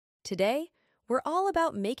Today, we're all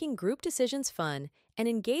about making group decisions fun and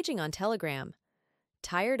engaging on Telegram.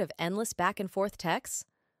 Tired of endless back and forth texts?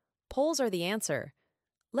 Polls are the answer.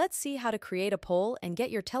 Let's see how to create a poll and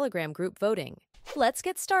get your Telegram group voting. Let's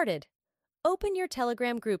get started. Open your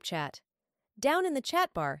Telegram group chat. Down in the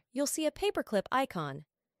chat bar, you'll see a paperclip icon.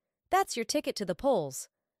 That's your ticket to the polls.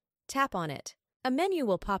 Tap on it. A menu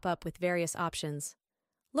will pop up with various options.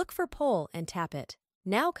 Look for poll and tap it.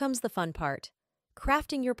 Now comes the fun part.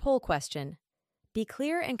 Crafting your poll question. Be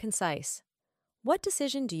clear and concise. What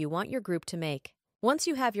decision do you want your group to make? Once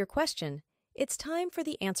you have your question, it's time for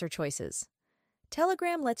the answer choices.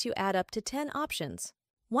 Telegram lets you add up to 10 options.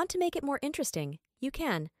 Want to make it more interesting? You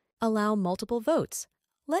can. Allow multiple votes.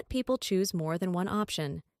 Let people choose more than one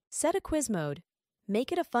option. Set a quiz mode.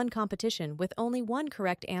 Make it a fun competition with only one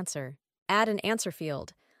correct answer. Add an answer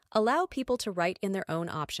field. Allow people to write in their own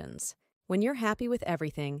options. When you're happy with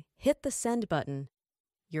everything, hit the send button.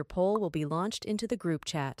 Your poll will be launched into the group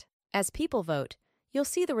chat. As people vote, you'll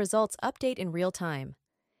see the results update in real time.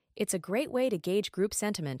 It's a great way to gauge group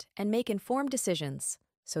sentiment and make informed decisions.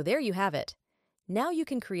 So there you have it. Now you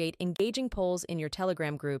can create engaging polls in your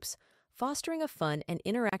Telegram groups, fostering a fun and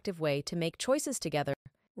interactive way to make choices together.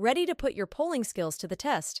 Ready to put your polling skills to the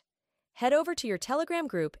test? Head over to your Telegram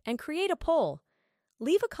group and create a poll.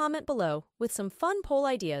 Leave a comment below with some fun poll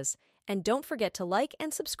ideas, and don't forget to like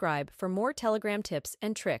and subscribe for more Telegram tips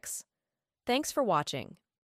and tricks. Thanks for watching.